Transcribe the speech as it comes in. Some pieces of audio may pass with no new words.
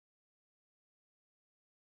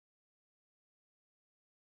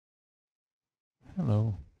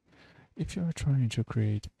Hello. If you are trying to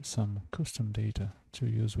create some custom data to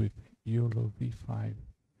use with Yolov5,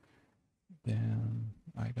 then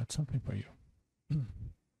I got something for you.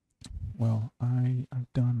 Well,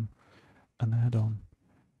 I've done an add-on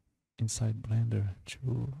inside Blender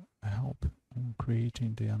to help in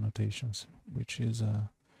creating the annotations, which is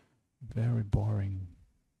a very boring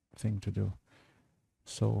thing to do.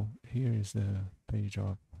 So here is the page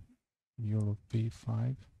of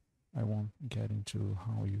Yolov5. I won't get into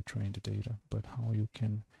how you train the data, but how you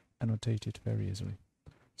can annotate it very easily.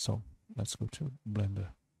 So let's go to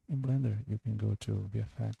Blender. In Blender, you can go to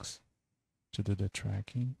VFX to do the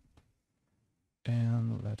tracking,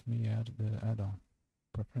 and let me add the add-on.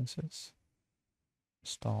 Preferences,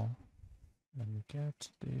 install, let me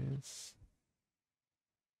get this.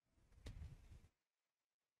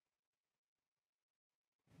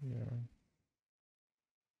 Here,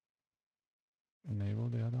 enable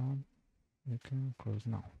the add-on. You can close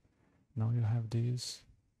now. Now you have this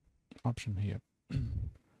option here.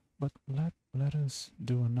 But let us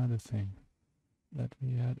do another thing. Let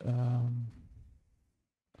me add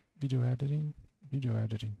video editing,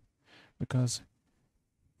 because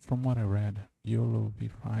from what I read,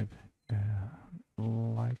 Yolov5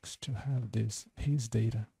 likes to have his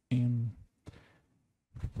data in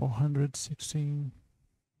 416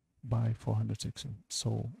 by 416,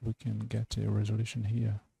 so we can get a resolution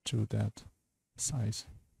here to that size.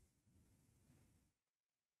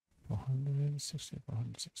 460,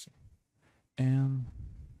 and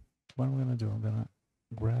what I'm gonna do, I'm gonna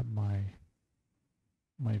grab my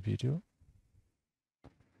video.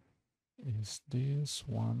 Is this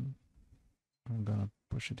one? I'm gonna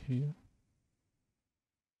push it here,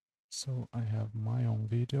 so I have my own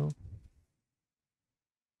video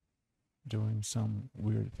doing some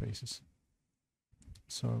weird faces.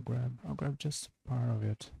 So I'll grab just part of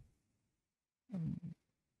it.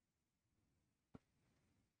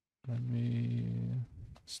 Let me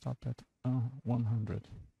stop at 100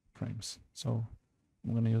 frames. So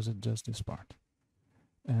I'm gonna use it just this part.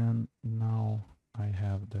 And now I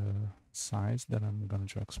have the size that I'm going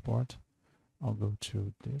to export. I'll go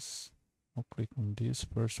to this. I'll click on this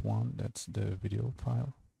first one. That's the video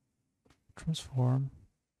file. Transform.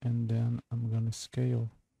 And then I'm going to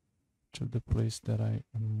scale to the place that I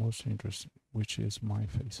am most interested, which is my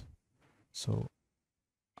face. So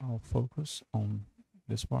I'll focus on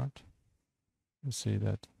this part. You see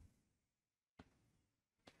that.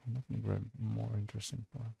 Let me grab more interesting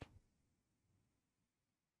part.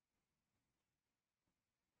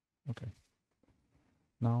 Okay.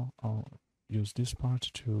 Now I'll use this part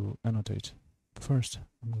to annotate. First,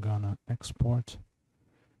 I'm gonna export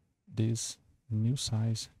this new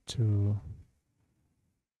size to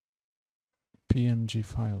PNG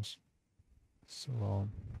files. So I'll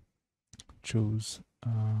choose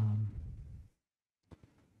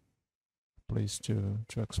place to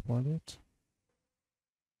export it.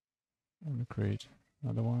 I'm gonna create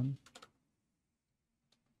another one.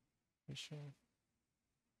 Visual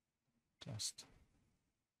test.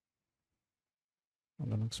 I'm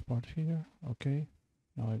gonna export here. Okay.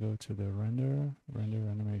 Now I go to the render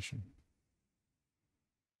animation.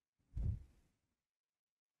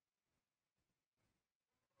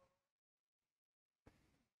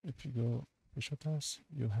 If you go visual test,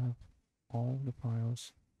 you have all the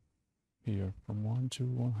files here from 1 to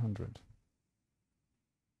 100.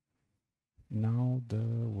 Now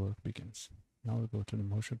the work begins. Now we go to the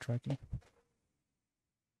motion tracking,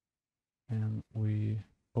 and we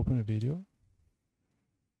open a video,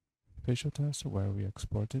 facial test, where we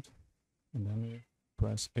export it, and then we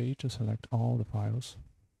press A to select all the files,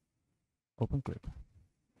 open clip.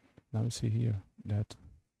 Now you see here that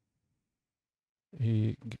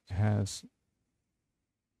he has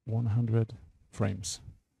 100 frames,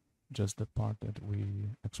 just the part that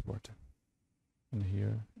we exported. And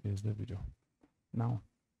here is the video. Now,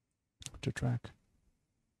 to track,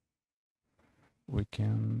 we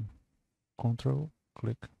can control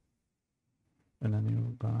click, and then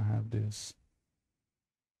you're gonna have this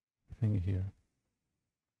thing here.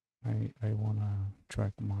 I wanna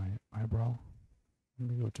track my eyebrow. Let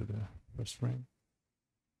me go to the first frame,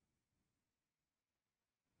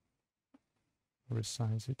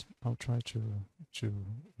 resize it. I'll try to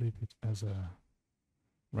leave it as a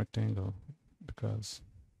rectangle, because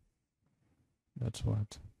that's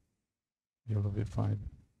what Yolov5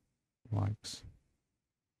 likes.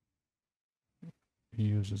 He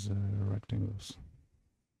uses rectangles.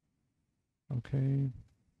 Okay,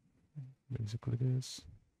 basically this.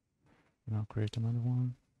 And I'll create another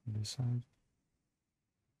one on this side.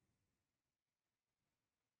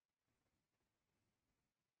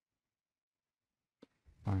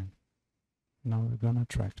 Fine. Now we're gonna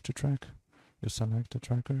track. To track, you select the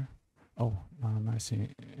tracker. Oh, nice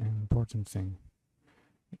important thing.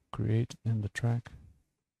 Create in the track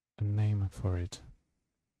a name for it.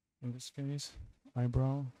 In this case,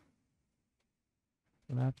 eyebrow,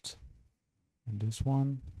 left, and this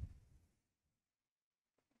one,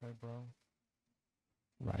 eyebrow,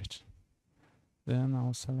 right. Then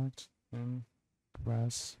I'll select and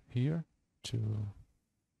press here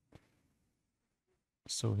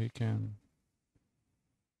so he can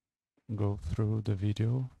go through the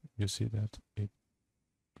video. You see that it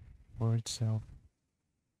for itself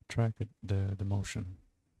tracked the motion.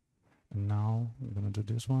 And now I'm gonna do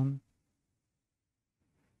this one.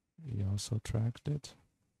 He also tracked it.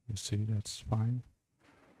 You see that's fine.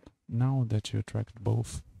 Now that you tracked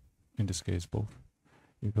both, in this case both,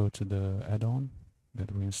 you go to the add-on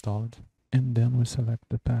that we installed, and then we select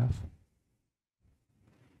the path.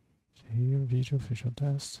 Here, video visual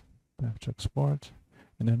test, path to export,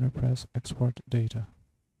 and then we press export data.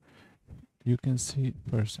 You can see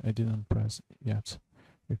first, I didn't press yet.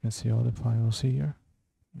 You can see all the files here,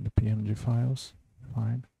 the PNG files,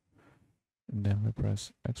 fine. And then we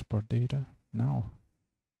press export data. Now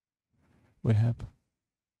we have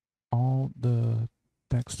all the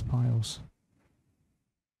text files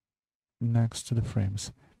next to the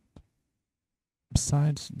frames.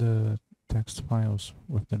 Besides the text files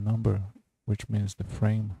with the number, which means the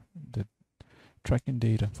frame, the tracking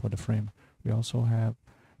data for the frame, we also have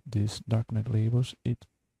these darknet labels. It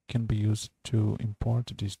can be used to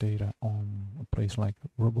import this data on a place like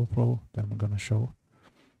RoboFlow that I'm gonna show.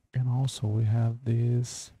 And also we have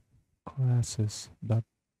these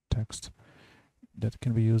classes.txt that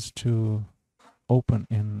can be used to open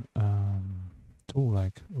in tool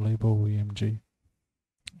like label EMG,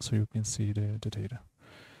 so you can see the data.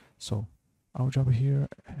 So our job here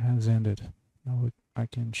has ended. Now I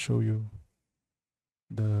can show you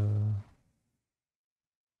the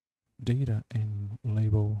data in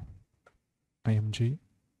label IMG.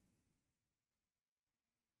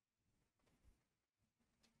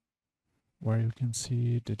 Where you can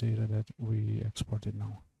see the data that we exported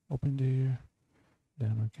now. Open there,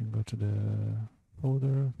 then we can go to the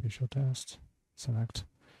folder, visual test, select,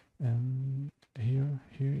 and here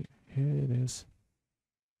it is.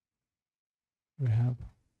 We have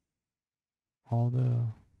all the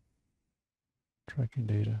tracking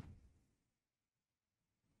data.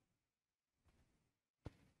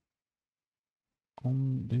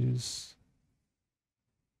 On this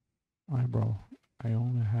eyebrow, I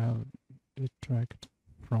only have it tracked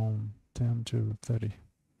from 10 to 30.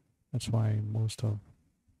 That's why most of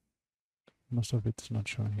it's not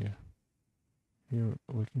shown here. Here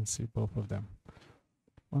we can see both of them.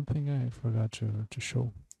 One thing I forgot to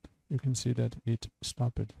show, you can see that it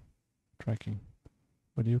stopped tracking,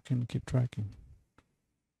 but you can keep tracking.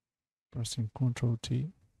 Pressing Ctrl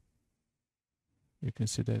T, you can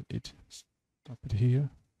see that it stopped here,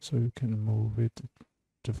 so you can move it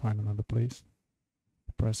to find another place.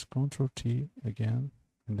 Press Ctrl T again,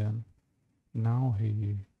 and then now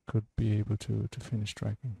he could be able to finish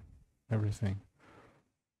tracking everything.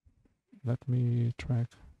 Let me track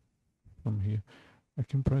from here. I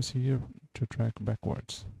can press here to track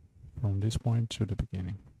backwards from this point to the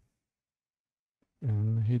beginning.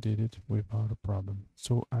 And he did it without a problem.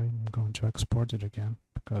 So I'm going to export it again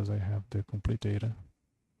because I have the complete data.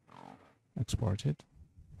 Export it,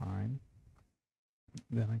 fine.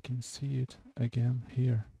 Then I can see it again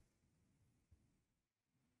here.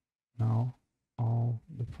 Now all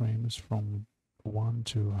the frames from 1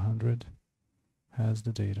 to 100 has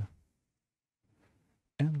the data.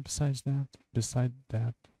 And beside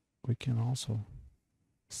that, we can also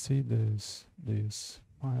see these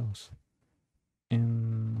files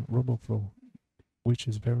in RoboFlow, which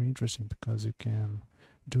is very interesting because you can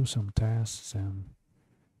do some tests and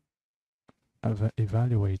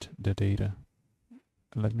evaluate the data.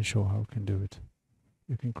 Let me show how you can do it.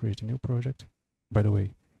 You can create a new project. By the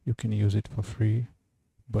way, you can use it for free,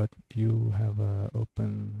 but you have an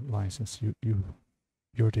open license.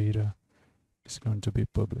 Your data is going to be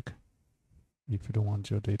public. If you don't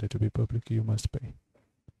want your data to be public, you must pay.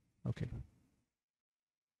 Okay.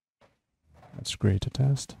 Let's create a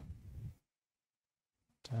test.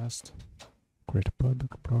 Create a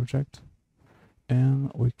public project,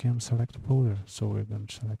 and we can select a folder. So we're going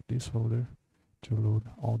to select this folder to load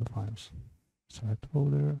all the files. Select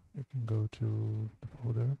folder, you can go to the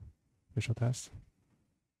folder, visual test,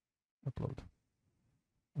 upload.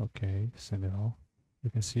 Okay, send it all. You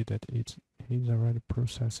can see that he's already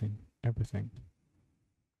processing everything.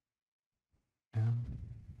 And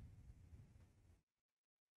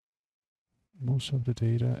most of the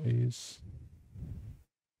data is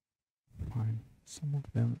fine. Some of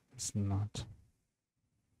them is not.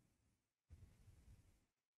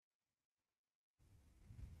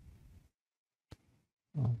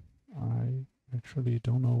 Well, I actually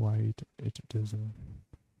don't know why it doesn't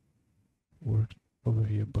work over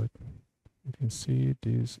here, but you can see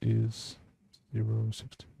this is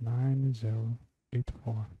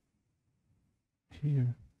 0698084.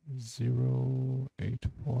 Here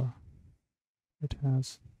 084. It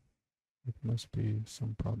must be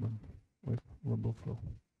some problem with RumbleFlow.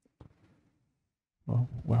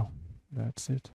 Well, that's it.